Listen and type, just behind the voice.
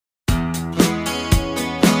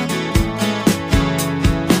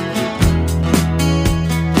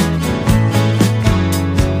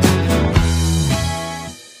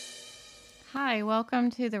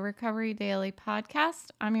welcome to the Recovery Daily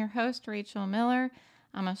podcast. I'm your host, Rachel Miller.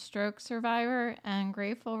 I'm a stroke survivor and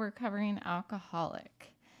grateful recovering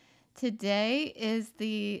alcoholic. Today is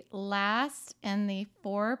the last in the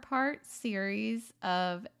 4-part series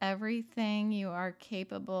of Everything You Are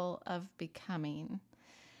Capable of Becoming.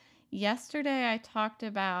 Yesterday, I talked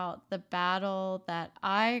about the battle that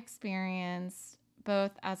I experienced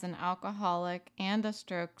both as an alcoholic and a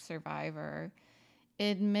stroke survivor,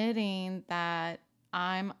 admitting that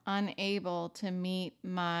I'm unable to meet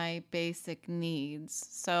my basic needs.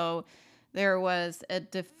 So there was a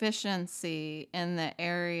deficiency in the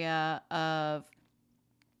area of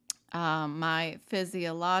my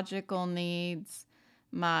physiological needs,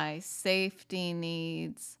 my safety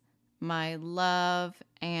needs, my love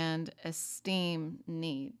and esteem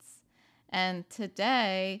needs. And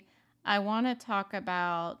today, I want to talk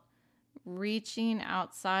about reaching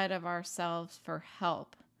outside of ourselves for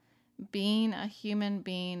help, being a human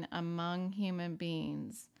being among human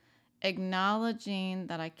beings, acknowledging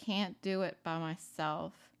that I can't do it by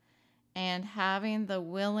myself, and having the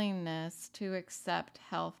willingness to accept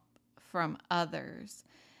help from others.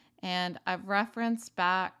 And I've referenced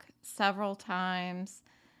back several times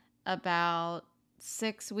about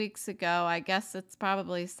 6 weeks ago, I guess it's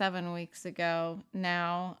probably 7 weeks ago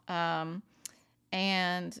now,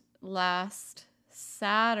 and last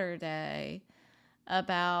Saturday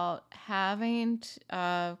about having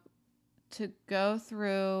to go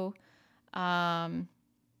through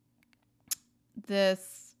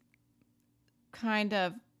this kind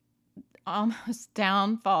of almost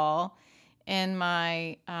downfall in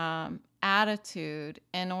my attitude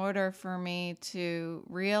in order for me to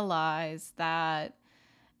realize that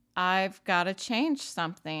I've got to change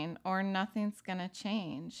something or nothing's going to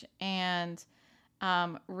change. And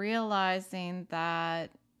realizing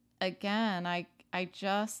that, again, I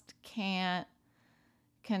just can't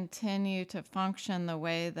continue to function the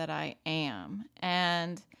way that I am.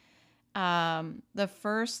 And the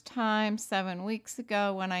first time 7 weeks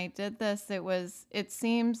ago when I did this, it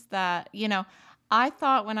seems that, I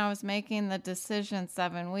thought when I was making the decision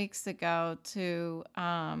 7 weeks ago to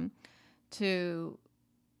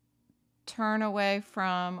turn away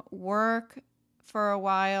from work for a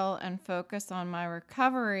while and focus on my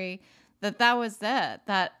recovery, that was it.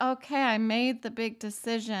 That, okay, I made the big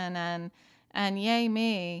decision and yay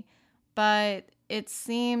me. But it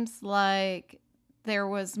seems like there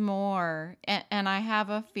was more. And I have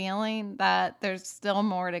a feeling that there's still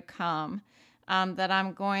more to come, that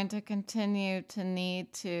I'm going to continue to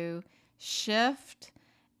need to shift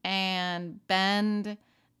and bend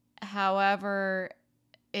however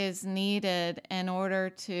is needed in order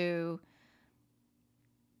to,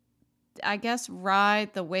 I guess,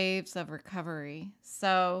 ride the waves of recovery.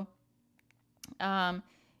 So,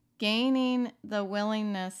 gaining the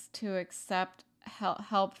willingness to accept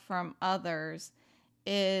help from others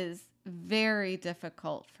is very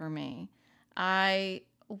difficult for me. I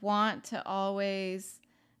want to always,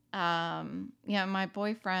 my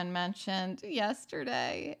boyfriend mentioned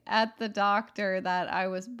yesterday at the doctor that I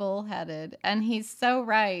was bullheaded, and he's so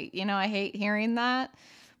right. I hate hearing that,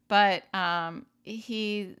 but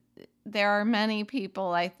there are many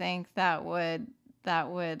people, I think, that would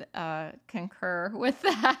concur with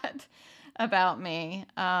that about me.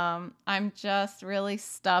 I'm just really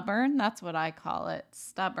stubborn. That's what I call it,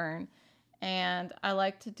 stubborn. And I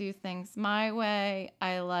like to do things my way.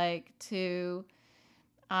 I like to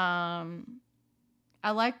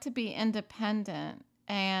be independent,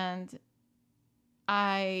 and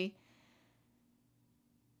I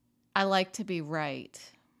like to be right.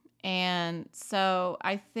 And so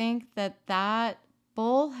I think that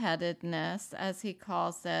bullheadedness, as he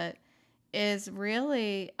calls it, is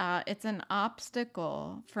really, it's an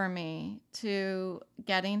obstacle for me to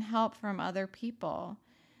getting help from other people.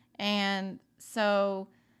 And so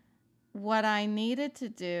what I needed to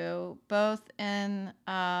do, both in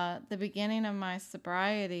the beginning of my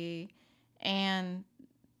sobriety and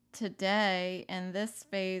today in this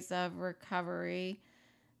phase of recovery,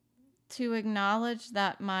 to acknowledge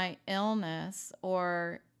that my illness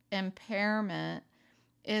or impairment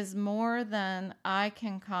is more than I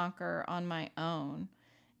can conquer on my own,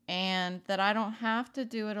 and that I don't have to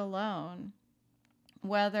do it alone.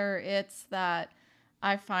 Whether it's that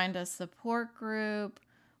I find a support group,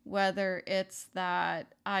 whether it's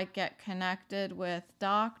that I get connected with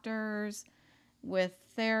doctors, with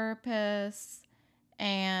therapists,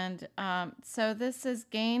 and so this is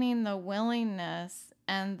gaining the willingness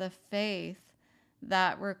and the faith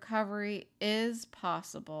that recovery is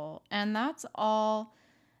possible. And that's all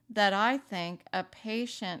that I think a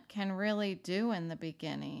patient can really do in the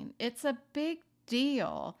beginning. It's a big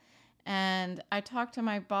deal. And I talked to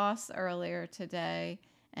my boss earlier today,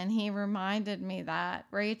 and he reminded me that,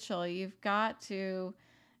 Rachel, you've got to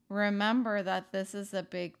remember that this is a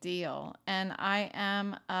big deal. And I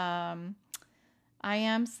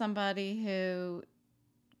am somebody who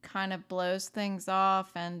kind of blows things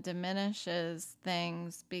off and diminishes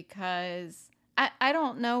things because I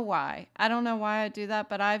don't know why. I don't know why I do that,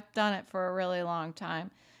 but I've done it for a really long time.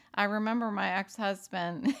 I remember my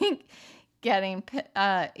ex-husband getting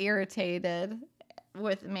irritated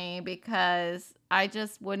with me because I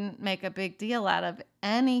just wouldn't make a big deal out of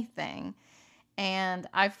anything. And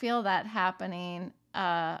I feel that happening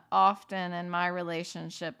often in my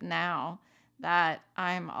relationship now, that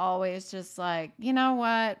I'm always just like, you know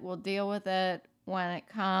what, we'll deal with it when it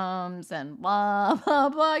comes and blah, blah,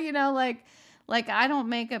 blah, like I don't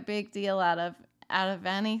make a big deal out of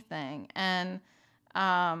anything. And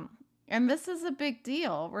this is a big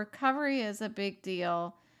deal. Recovery is a big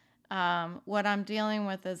deal. What I'm dealing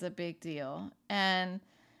with is a big deal. And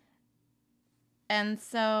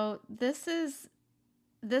so this is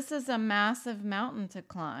a massive mountain to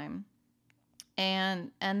climb.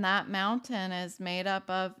 And that mountain is made up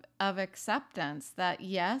of acceptance that,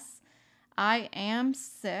 yes, I am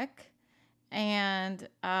sick and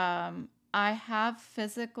I have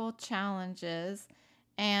physical challenges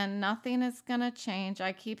and nothing is going to change.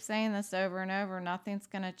 I keep saying this over and over. Nothing's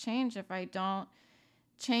going to change if I don't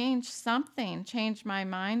change something, change my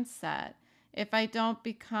mindset. If I don't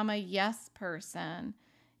become a yes person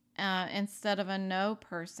instead of a no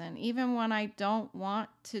person. Even when I don't want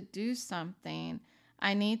to do something,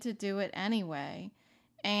 I need to do it anyway.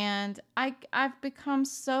 And I've become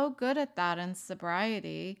so good at that in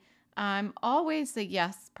sobriety. I'm always a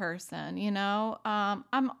yes person,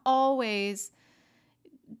 I'm always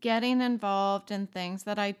getting involved in things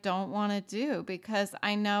that I don't want to do because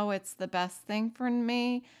I know it's the best thing for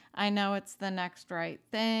me. I know it's the next right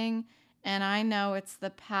thing. And I know it's the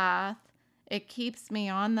path. It keeps me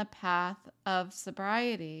on the path of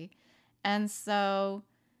sobriety. And so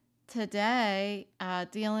today,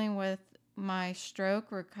 dealing with my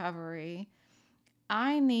stroke recovery,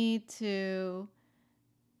 I need to,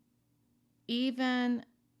 even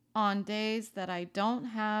on days that I don't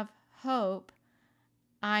have hope,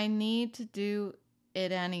 I need to do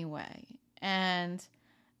it anyway. And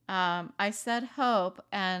I said hope,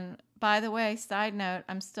 and by the way, side note,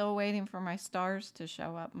 I'm still waiting for my stars to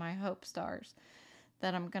show up, my hope stars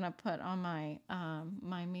that I'm going to put on my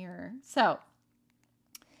my mirror. So,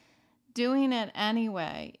 doing it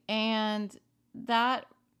anyway. And that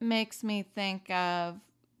makes me think of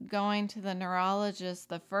going to the neurologist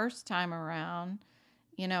the first time around,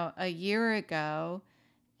 a year ago,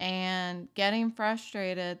 and getting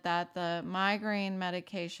frustrated that the migraine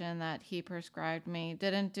medication that he prescribed me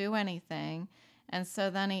didn't do anything. And so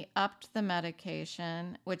then he upped the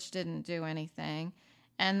medication, which didn't do anything.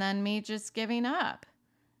 And then me just giving up.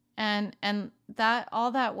 And that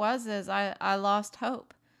all that was is I lost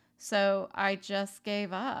hope. So I just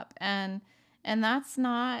gave up. And that's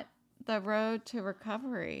not the road to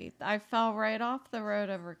recovery. I fell right off the road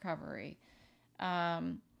of recovery.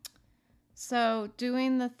 So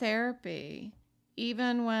doing the therapy,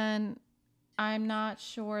 even when I'm not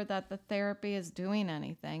sure that the therapy is doing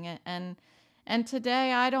anything. And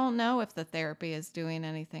today I don't know if the therapy is doing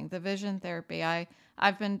anything. The vision therapy,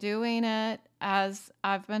 I've been doing it as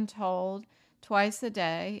I've been told twice a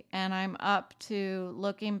day, and I'm up to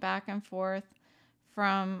looking back and forth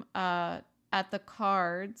from at the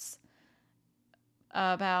cards.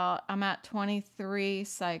 I'm at 23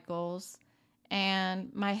 cycles, and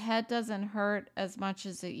my head doesn't hurt as much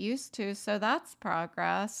as it used to, so that's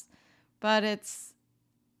progress. But it's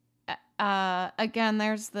again,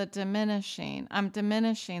 there's the diminishing. I'm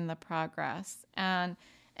diminishing the progress, and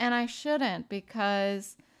I shouldn't,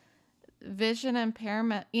 because vision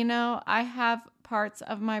impairment, I have parts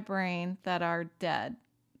of my brain that are dead.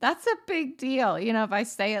 That's a big deal. If I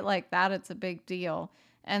say it like that, it's a big deal.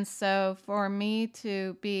 And so for me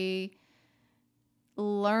to be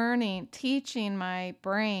teaching my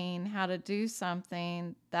brain how to do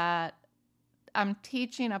something, that I'm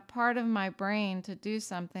teaching a part of my brain to do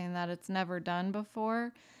something that it's never done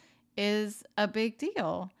before, is a big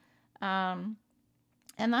deal. And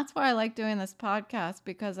that's why I like doing this podcast,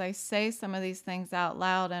 because I say some of these things out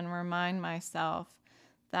loud and remind myself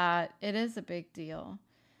that it is a big deal.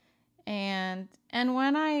 And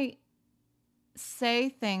when I say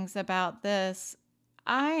things about this,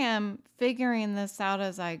 I am figuring this out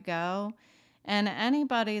as I go. And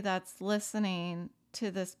anybody that's listening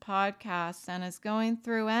to this podcast and is going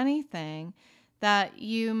through anything that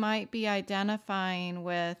you might be identifying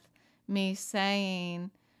with me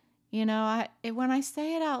saying, when I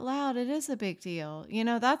say it out loud, it is a big deal.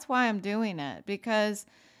 That's why I'm doing it, because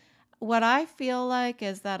what I feel like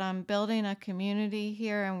is that I'm building a community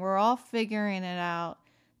here and we're all figuring it out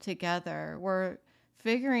together. We're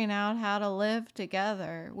figuring out how to live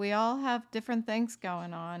together. We all have different things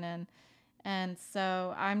going on, and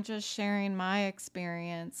so I'm just sharing my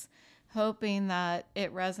experience, hoping that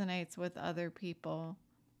it resonates with other people.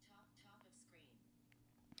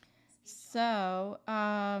 So,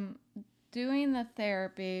 doing the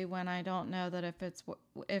therapy when I don't know that if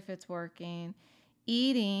it's working,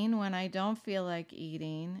 eating when I don't feel like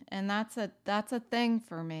eating, and that's a thing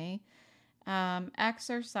for me.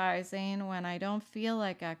 Exercising when I don't feel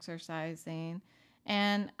like exercising,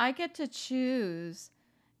 and I get to choose,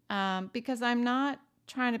 because I'm not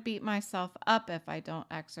trying to beat myself up if I don't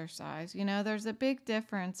exercise. There's a big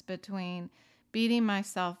difference between beating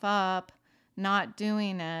myself up, not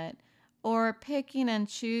doing it, or picking and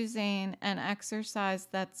choosing an exercise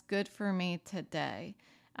that's good for me today.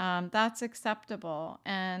 That's acceptable.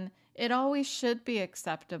 And it always should be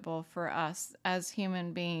acceptable for us as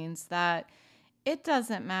human beings that it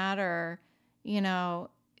doesn't matter, you know,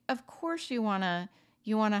 of course you want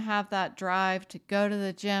to have that drive to go to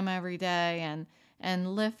the gym every day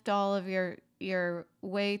and lift all of your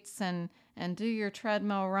weights and do your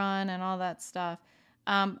treadmill run and all that stuff.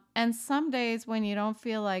 And some days when you don't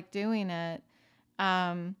feel like doing it,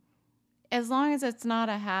 um, as long as it's not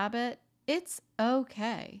a habit, it's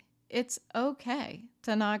okay. It's okay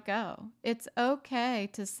to not go. It's okay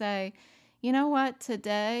to say, you know what,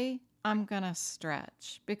 today I'm going to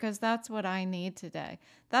stretch because that's what I need today.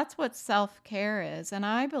 That's what self-care is. And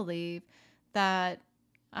I believe that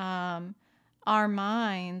um, our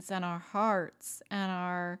minds and our hearts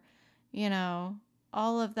and you know,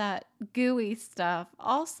 all of that gooey stuff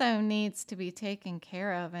also needs to be taken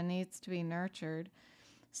care of and needs to be nurtured.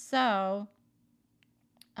 So,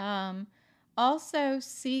 um, also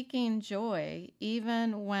seeking joy,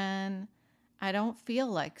 even when I don't feel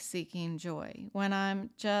like seeking joy, when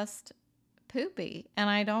I'm just poopy and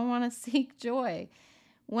I don't want to seek joy.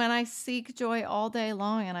 When I seek joy all day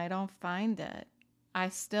long and I don't find it, I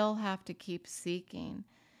still have to keep seeking.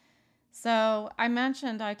 So I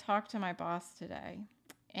mentioned I talked to my boss today,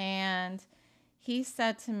 and he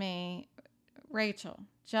said to me, Rachel,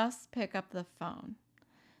 just pick up the phone.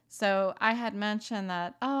 So I had mentioned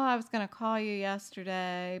that, I was going to call you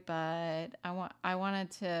yesterday, but I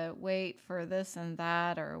wanted to wait for this and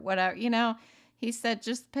that or whatever. He said,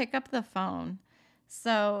 just pick up the phone.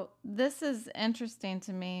 So this is interesting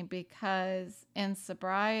to me because in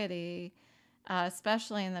sobriety,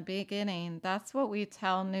 especially in the beginning, that's what we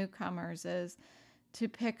tell newcomers is to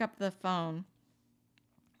pick up the phone.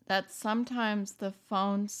 That sometimes the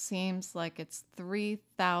phone seems like it's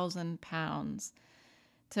 3,000 pounds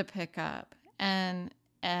to pick up. And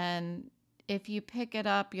if you pick it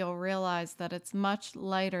up, you'll realize that it's much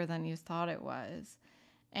lighter than you thought it was.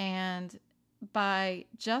 And by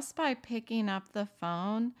picking up the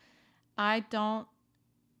phone, I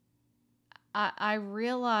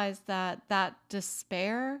realized that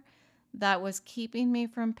despair that was keeping me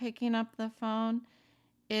from picking up the phone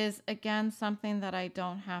is again something that I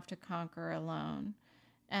don't have to conquer alone.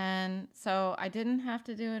 And so I didn't have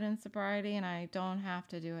to do it in sobriety, and I don't have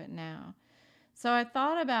to do it now. So I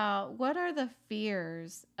thought about what are the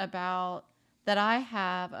fears that I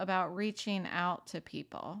have about reaching out to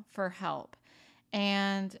people for help.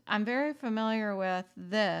 And I'm very familiar with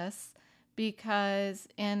this because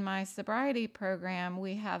in my sobriety program,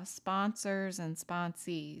 we have sponsors and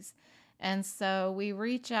sponsees. And so we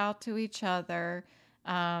reach out to each other.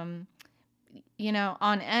 On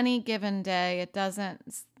any given day,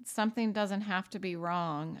 something doesn't have to be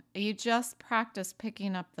wrong. You just practice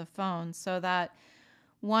picking up the phone so that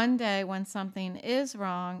one day when something is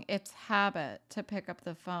wrong, it's habit to pick up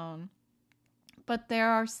the phone. But there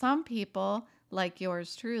are some people, like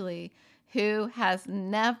yours truly, who has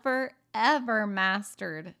never, ever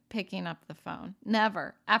mastered picking up the phone.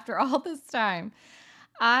 Never. After all this time,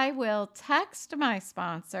 I will text my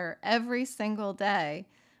sponsor every single day,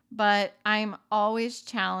 but I'm always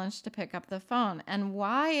challenged to pick up the phone. And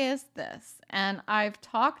why is this? And I've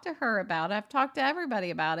talked to her about it. I've talked to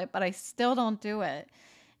everybody about it, but I still don't do it.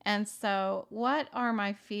 And so what are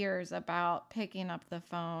my fears about picking up the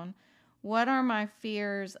phone? What are my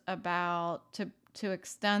fears about, to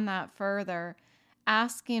extend that further,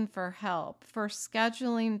 asking for help, for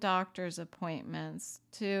scheduling doctor's appointments,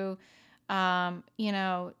 to,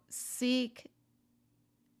 seek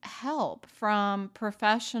help from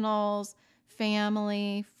professionals,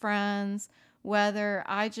 family, friends, whether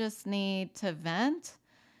I just need to vent,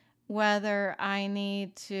 whether I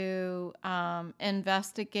need to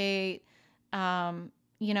investigate,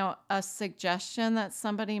 a suggestion that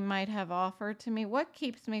somebody might have offered to me. What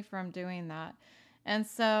keeps me from doing that? And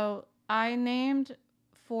so I named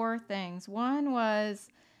 4 things. One was,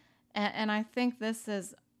 and I think this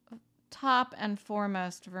is top and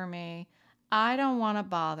foremost for me, I don't want to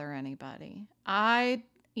bother anybody.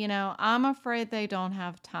 I'm afraid they don't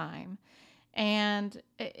have time. And,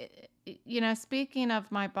 speaking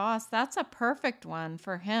of my boss, that's a perfect one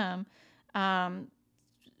for him. Um,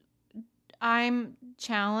 I'm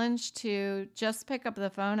challenged to just pick up the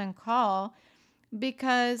phone and call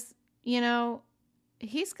because,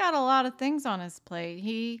 he's got a lot of things on his plate.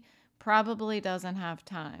 He probably doesn't have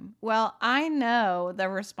time. Well, I know the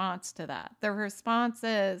response to that. The response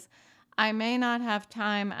is, I may not have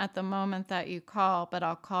time at the moment that you call, but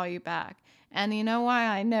I'll call you back. And you know why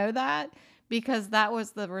I know that? Because that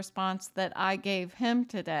was the response that I gave him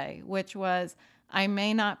today, which was, I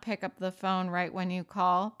may not pick up the phone right when you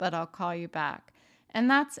call, but I'll call you back. And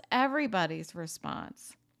that's everybody's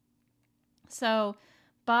response. So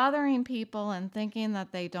bothering people and thinking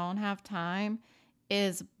that they don't have time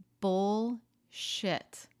is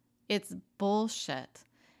bullshit. It's bullshit.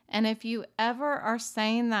 And if you ever are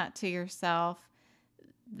saying that to yourself,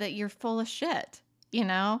 that you're full of shit,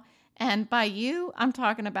 And by you, I'm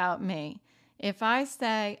talking about me. If I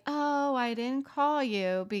say, oh, I didn't call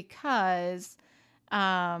you because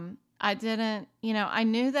I didn't, I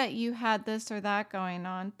knew that you had this or that going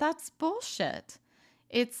on, that's bullshit.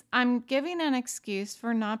 I'm giving an excuse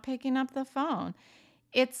for not picking up the phone.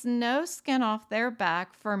 It's no skin off their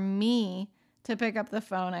back for me to pick up the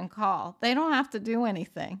phone and call. They don't have to do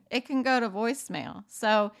anything. It can go to voicemail.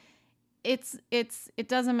 So it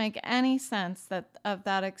doesn't make any sense of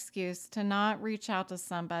that excuse to not reach out to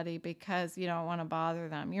somebody because you don't want to bother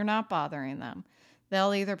them. You're not bothering them.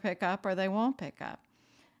 They'll either pick up or they won't pick up.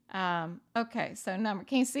 Okay, so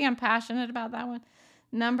can you see I'm passionate about that one?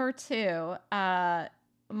 Number 2,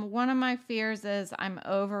 one of my fears is I'm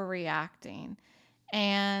overreacting.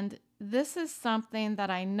 And this is something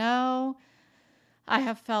that I know I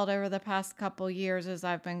have felt over the past couple years as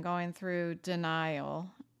I've been going through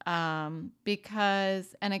denial.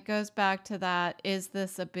 Because, and it goes back to that, is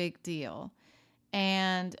this a big deal?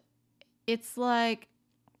 And it's like,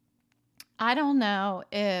 I don't know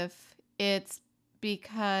if it's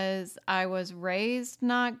because I was raised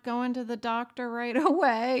not going to the doctor right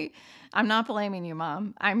away. I'm not blaming you,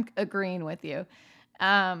 Mom. I'm agreeing with you.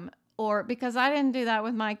 Or because I didn't do that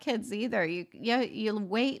with my kids either. You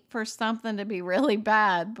wait for something to be really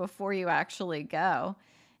bad before you actually go.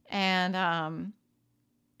 And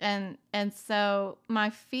so my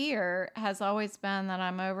fear has always been that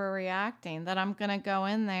I'm overreacting, that I'm going to go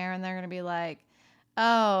in there and they're going to be like,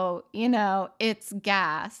 oh, it's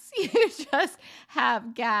gas. You just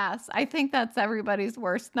have gas. I think that's everybody's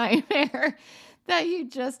worst nightmare, that you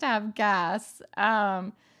just have gas.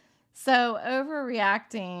 So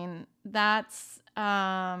overreacting, that's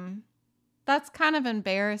kind of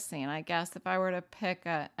embarrassing, I guess, if I were to pick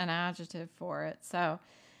an adjective for it. So,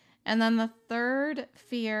 and then the third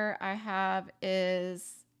fear I have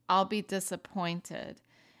is I'll be disappointed.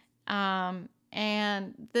 And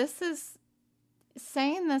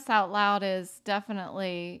saying this out loud is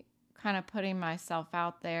definitely kind of putting myself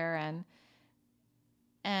out there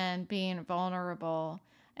and being vulnerable.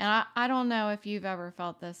 And I don't know if you've ever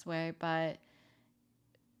felt this way, but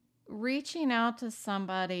reaching out to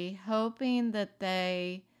somebody hoping that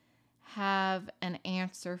they have an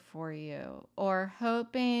answer for you, or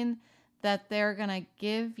hoping that they're going to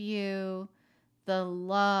give you the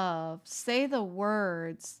love, say the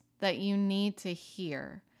words that you need to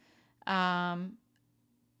hear.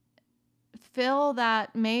 Fill that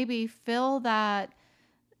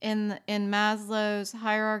in Maslow's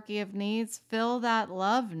hierarchy of needs, fill that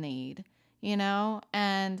love need, and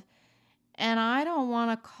I don't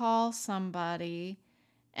want to call somebody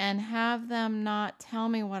and have them not tell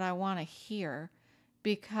me what I want to hear,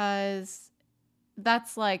 because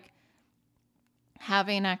that's like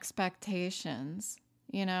having expectations,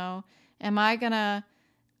 Am I gonna,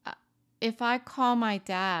 if I call my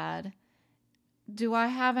dad, do I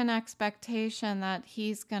have an expectation that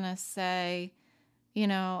he's gonna say,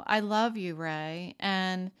 I love you, Ray,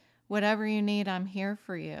 and whatever you need, I'm here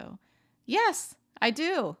for you? Yes, I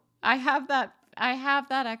do. I have that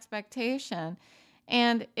expectation.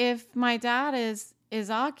 And if my dad is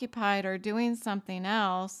occupied or doing something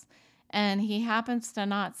else, and he happens to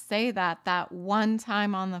not say that one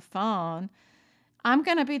time on the phone, I'm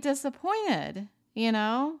going to be disappointed,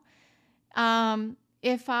 If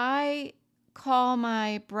I call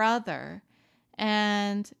my brother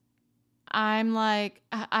and I'm like,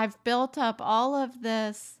 I've built up all of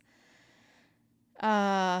this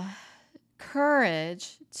uh,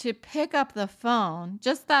 courage to pick up the phone.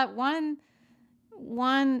 Just that one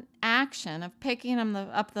action of picking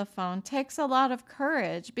up the phone takes a lot of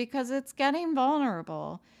courage, because it's getting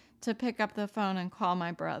vulnerable to pick up the phone and call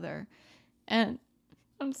my brother. And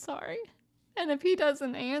I'm sorry. And if he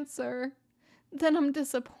doesn't answer, then I'm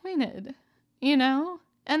disappointed, you know?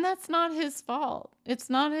 And that's not his fault. It's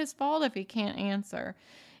not his fault if he can't answer.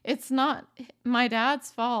 It's not my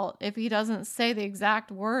dad's fault if he doesn't say the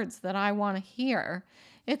exact words that I want to hear.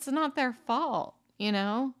 It's not their fault, you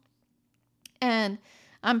know? And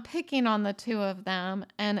I'm picking on the two of them,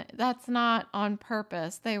 and that's not on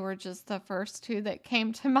purpose. They were just the first two that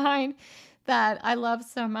came to mind that I love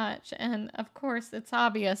so much. And of course, it's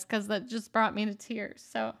obvious because that just brought me to tears.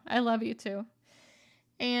 So I love you too.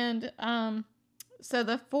 And so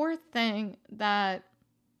the fourth thing that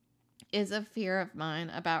is a fear of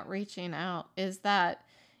mine about reaching out is that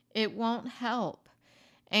it won't help.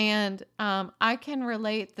 And I can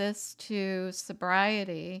relate this to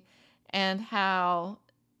sobriety, and how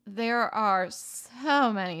there are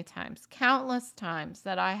so many times, countless times,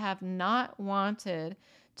 that I have not wanted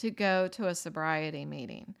to go to a sobriety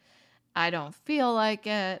meeting. I don't feel like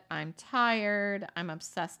it. I'm tired. I'm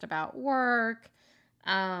obsessed about work.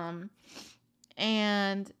 And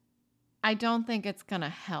I don't think it's going to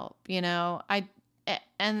help, you know.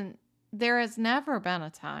 And there has never been a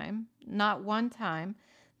time, not one time,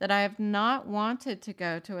 that I have not wanted to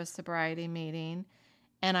go to a sobriety meeting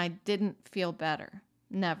and I didn't feel better.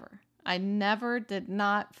 Never. I never did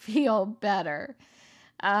not feel better,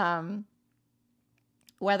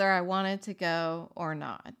 whether I wanted to go or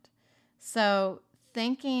not. So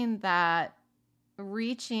thinking that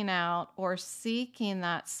reaching out or seeking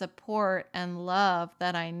that support and love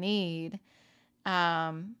that I need,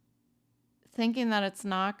 thinking that it's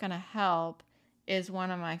not going to help, is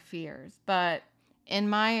one of my fears. But in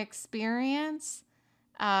my experience,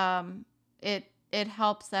 it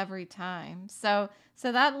helps every time. So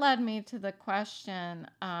that led me to the question,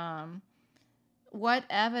 what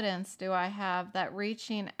evidence do I have that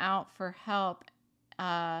reaching out for help,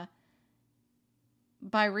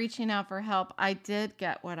 by reaching out for help, I did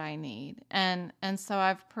get what I need? And so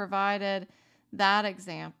I've provided that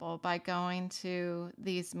example by going to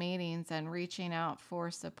these meetings and reaching out for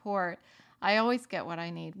support. I always get what I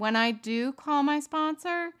need. When I do call my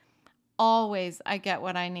sponsor, always I get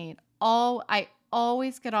what I need. I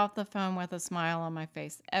always get off the phone with a smile on my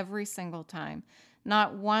face every single time.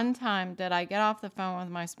 Not one time did I get off the phone with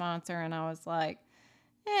my sponsor and I was like,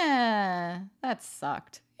 that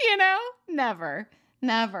sucked. You know, never.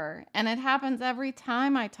 And it happens every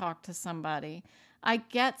time I talk to somebody. I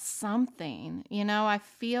get something, you know, I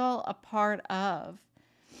feel a part of.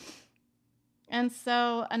 And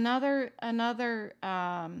so another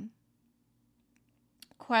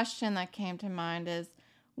question that came to mind is,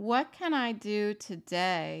 what can I do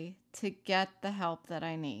today to get the help that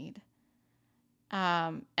I need?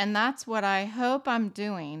 And that's what I hope I'm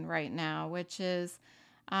doing right now, which is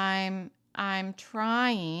I'm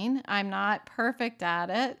trying. I'm not perfect at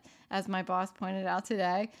it, as my boss pointed out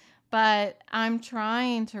today, but I'm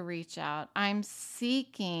trying to reach out. I'm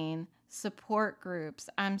seeking support groups.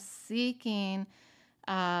 I'm seeking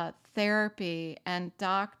therapy and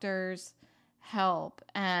doctors' help,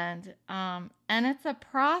 and it's a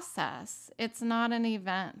process. It's not an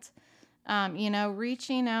event. You know,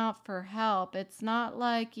 reaching out for help. It's not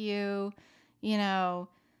like you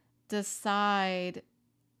decide.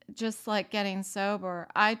 Just like getting sober,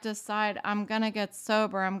 I decide I'm going to get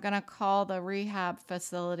sober. I'm going to call the rehab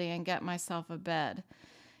facility and get myself a bed.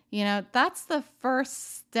 You know, that's the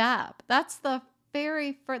first step. That's the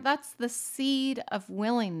that's the seed of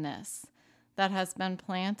willingness that has been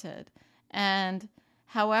planted. And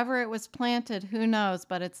however it was planted, who knows,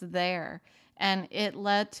 but it's there. And it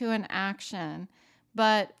led to an action.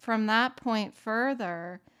 But from that point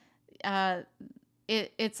further,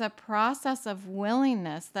 it's a process of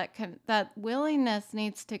willingness that willingness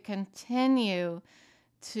needs to continue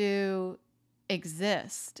to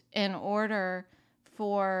exist in order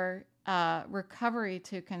for recovery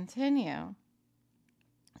to continue.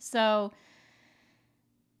 So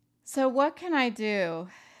what can I do?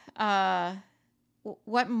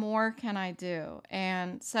 What more can I do?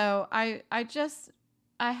 And so I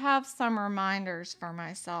have some reminders for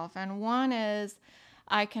myself, and one is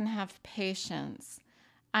I can have patience.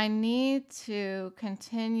 I need to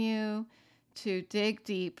continue to dig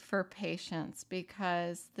deep for patience,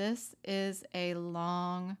 because this is a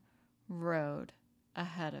long road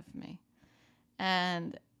ahead of me.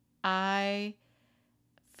 And I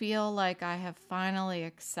feel like I have finally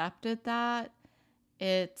accepted that.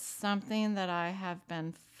 It's something that I have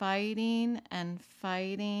been fighting and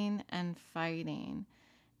fighting and fighting.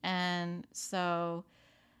 And so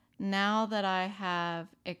now that I have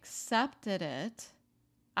accepted it,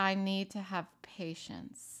 I need to have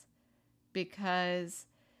patience because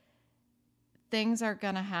things are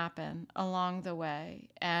going to happen along the way.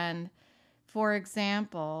 And for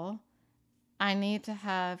example, I need to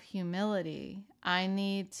have humility. I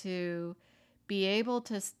need to be able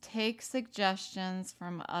to take suggestions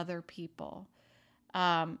from other people.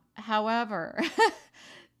 However,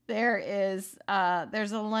 there's a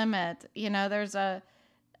limit. There's a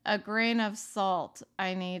grain of salt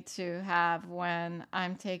I need to have when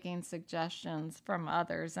I'm taking suggestions from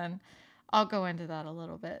others. And I'll go into that a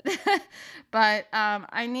little bit. But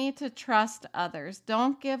I need to trust others.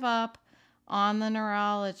 Don't give up on the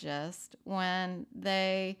neurologist when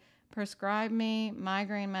they prescribe me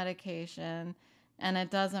migraine medication and it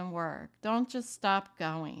doesn't work. Don't just stop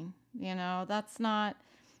going. That's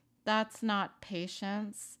not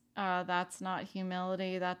patience. That's not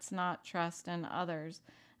humility. That's not trust in others.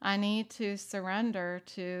 I need to surrender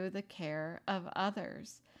to the care of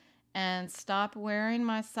others and stop wearing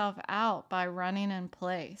myself out by running in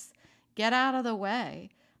place. Get out of the way.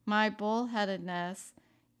 My bullheadedness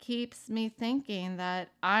keeps me thinking that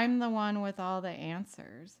I'm the one with all the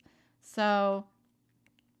answers. So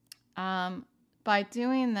by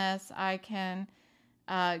doing this, I can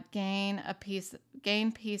gain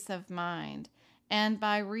peace of mind. And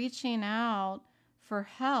by reaching out for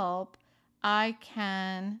help, I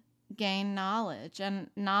can gain knowledge. And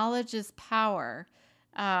knowledge is power.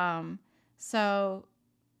 So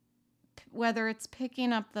whether it's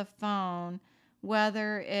picking up the phone,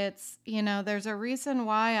 whether it's, there's a reason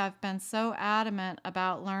why I've been so adamant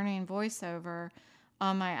about learning voiceover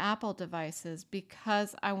on my Apple devices,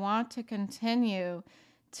 because I want to continue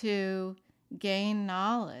to gain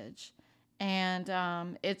knowledge. And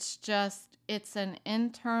it's an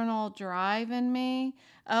internal drive in me.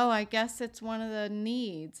 Oh, I guess it's one of the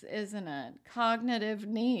needs, isn't it? Cognitive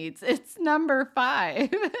needs. It's number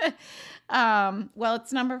 5. Well,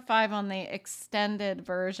 it's number 5 on the extended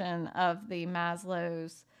version of the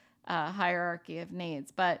Maslow's hierarchy of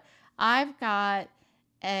needs. But I've got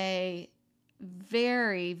a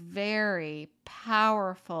very, very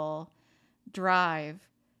powerful drive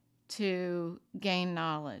to gain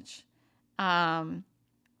knowledge.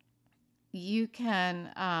 You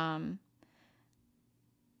can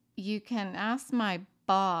ask my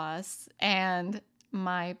boss and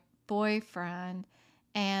my boyfriend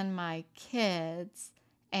and my kids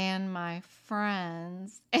and my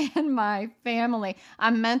friends and my family.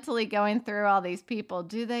 I'm mentally going through all these people.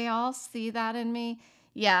 Do they all see that in me?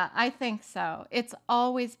 Yeah, I think so. It's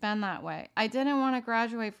always been that way. I didn't want to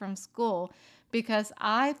graduate from school because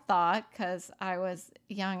I thought, because I was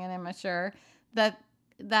young and immature, that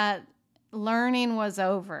learning was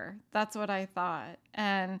over. That's what I thought.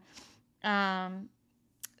 And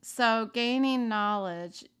so gaining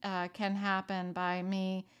knowledge can happen by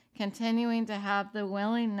me continuing to have the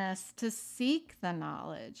willingness to seek the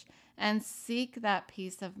knowledge and seek that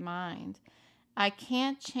peace of mind. I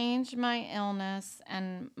can't change my illness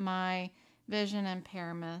and my vision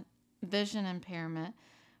impairment,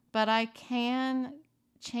 but I can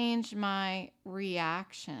change my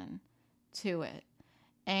reaction to it.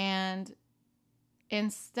 And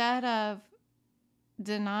instead of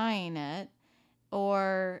denying it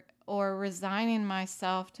or resigning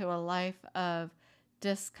myself to a life of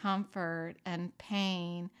discomfort and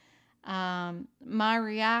pain, my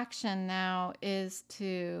reaction now is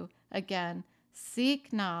to, again,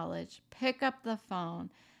 seek knowledge, pick up the phone,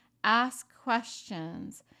 ask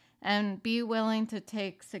questions, and be willing to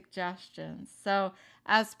take suggestions. So,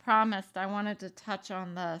 as promised, I wanted to touch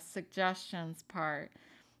on the suggestions part.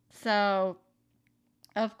 So,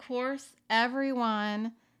 of course,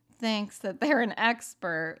 everyone thinks that they're an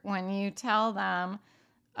expert when you tell them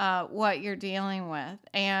what you're dealing with.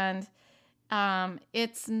 And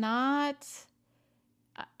it's not,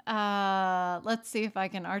 let's see if I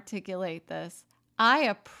can articulate this. I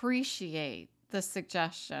appreciate the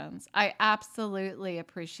suggestions. I absolutely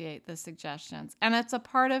appreciate the suggestions. And it's a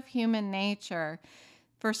part of human nature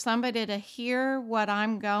for somebody to hear what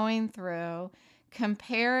I'm going through,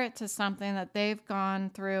 compare it to something that they've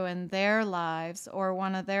gone through in their lives or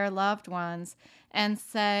one of their loved ones, and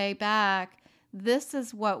say back, this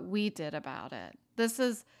is what we did about it. This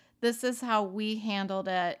is how we handled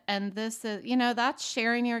it. And this is, that's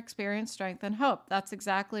sharing your experience, strength, and hope. That's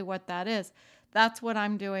exactly what that is. That's what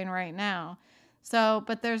I'm doing right now. So,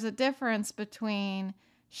 but there's a difference between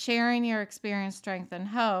sharing your experience, strength, and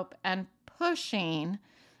hope, and pushing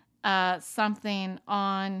something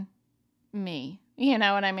on me. You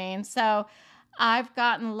know what I mean? So I've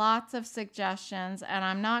gotten lots of suggestions, and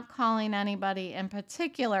I'm not calling anybody in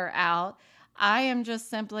particular out. I am just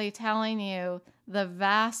simply telling you the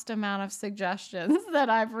vast amount of suggestions that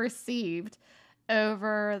I've received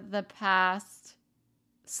over the past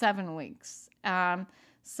 7 weeks.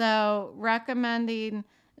 So recommending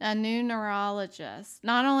a new neurologist,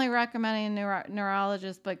 not only recommending a new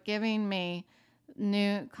neurologist, but giving me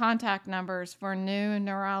new contact numbers for new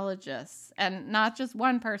neurologists. And not just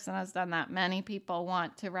one person has done that. Many people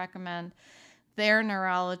want to recommend their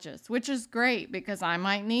neurologist, which is great because I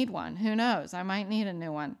might need one. Who knows? I might need a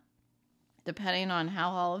new one, depending on how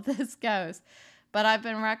all of this goes. But I've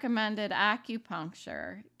been recommended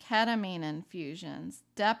acupuncture, ketamine infusions,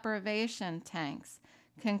 deprivation tanks,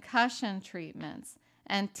 concussion treatments,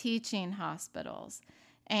 and teaching hospitals.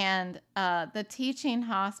 And the teaching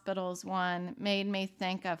hospitals one made me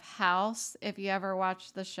think of House. If you ever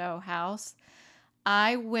watched the show House,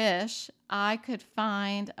 I wish I could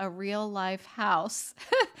find a real life House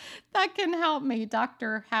that can help me,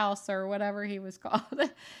 Dr. House or whatever he was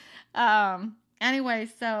called. Anyway,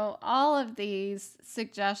 so all of these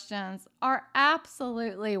suggestions are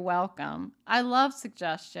absolutely welcome. I love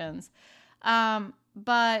suggestions.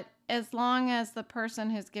 But as long as the person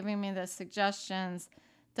who's giving me the suggestions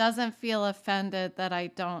doesn't feel offended that I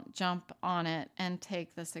don't jump on it and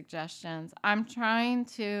take the suggestions. I'm trying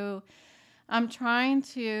to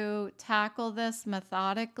tackle this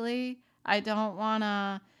methodically. I don't want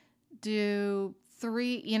to do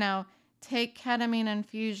take ketamine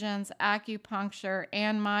infusions, acupuncture,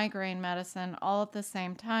 and migraine medicine all at the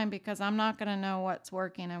same time because I'm not going to know what's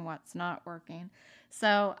working and what's not working.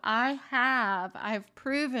 So I've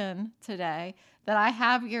proven today that I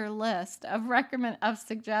have your list of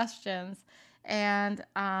suggestions, and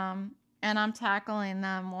I'm tackling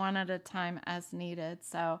them one at a time as needed.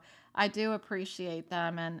 So I do appreciate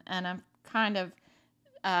them, and I'm kind of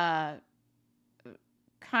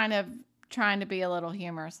trying to be a little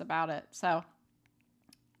humorous about it. So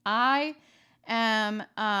I am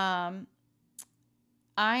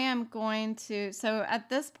going to, so at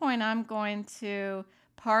this point, I'm going to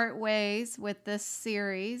part ways with this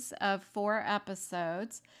series of 4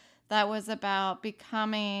 episodes that was about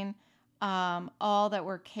becoming all that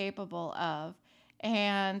we're capable of.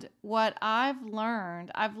 And what I've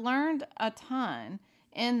learned a ton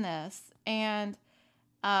in this. And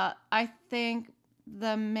I think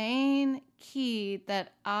the main key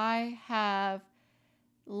that I have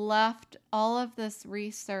left all of this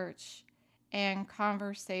research and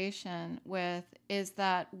conversation with is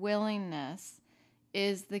that willingness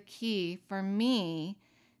is the key for me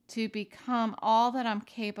to become all that I'm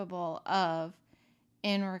capable of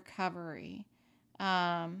in recovery.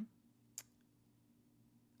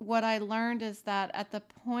 What I learned is that at the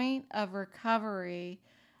point of recovery,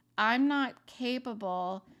 I'm not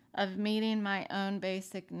capable of meeting my own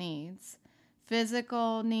basic needs,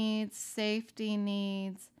 physical needs, safety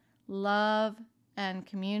needs, love and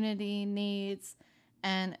community needs,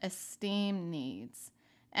 and esteem needs.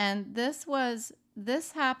 And this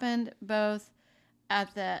happened both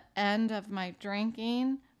at the end of my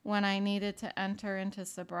drinking when I needed to enter into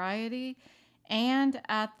sobriety, and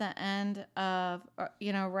at the end of,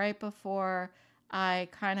 right before I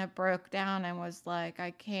kind of broke down and was like,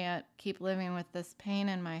 I can't keep living with this pain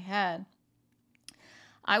in my head.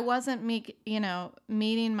 I wasn't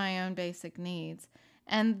meeting my own basic needs.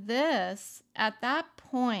 And this, at that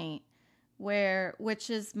point, which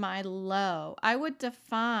is my low, I would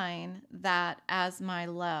define that as my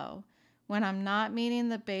low. When I'm not meeting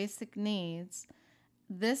the basic needs,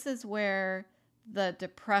 this is where the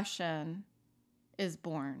depression is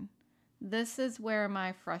born. This is where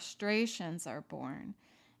my frustrations are born.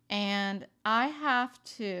 And I have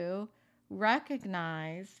to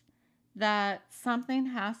recognize that something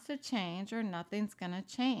has to change or nothing's going to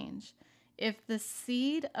change. If the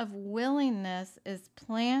seed of willingness is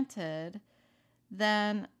planted,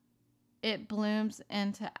 then it blooms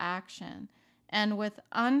into action. And with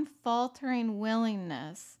unfaltering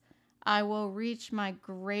willingness, I will reach my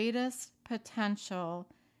greatest potential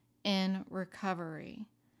in recovery.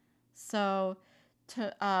 So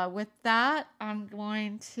with that, I'm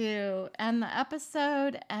going to end the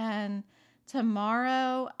episode, and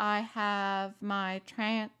tomorrow I have my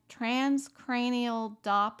transcranial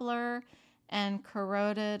Doppler and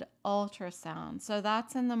carotid ultrasound. So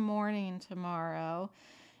that's in the morning tomorrow.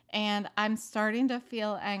 And I'm starting to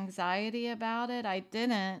feel anxiety about it. I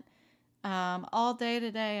didn't all day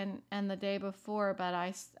today and the day before, but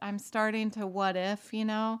I'm starting to what if,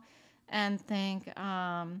 and think,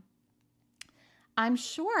 I'm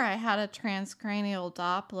sure I had a transcranial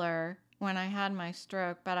Doppler when I had my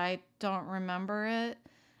stroke, but I don't remember it.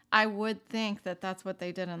 I would think that that's what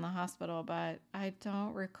they did in the hospital, but I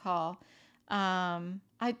don't recall.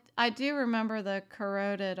 I do remember the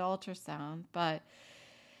carotid ultrasound, but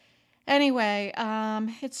anyway,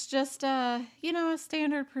 it's just a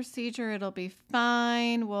standard procedure. It'll be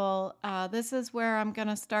fine. Well, this is where I'm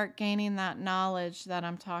gonna start gaining that knowledge that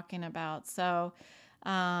I'm talking about. So,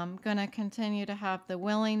 I'm gonna continue to have the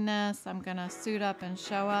willingness. I'm gonna suit up and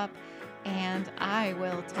show up, and I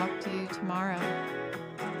will talk to you tomorrow.